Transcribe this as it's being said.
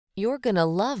You're gonna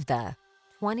love the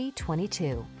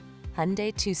 2022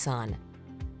 Hyundai Tucson.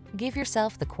 Give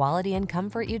yourself the quality and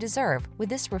comfort you deserve with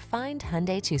this refined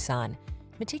Hyundai Tucson.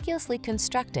 Meticulously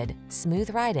constructed, smooth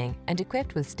riding, and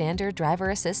equipped with standard driver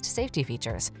assist safety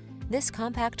features, this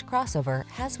compact crossover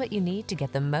has what you need to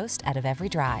get the most out of every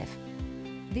drive.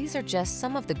 These are just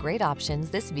some of the great options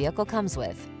this vehicle comes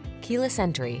with: keyless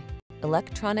entry,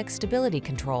 electronic stability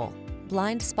control,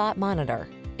 blind spot monitor,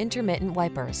 intermittent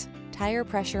wipers, tire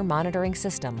pressure monitoring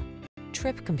system,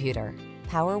 trip computer,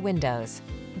 power windows,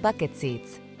 bucket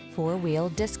seats, four-wheel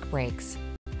disc brakes,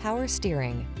 power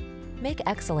steering. Make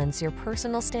excellence your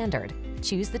personal standard.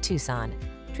 Choose the Tucson.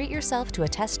 Treat yourself to a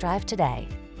test drive today.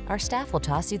 Our staff will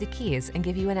toss you the keys and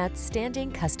give you an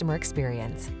outstanding customer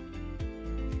experience.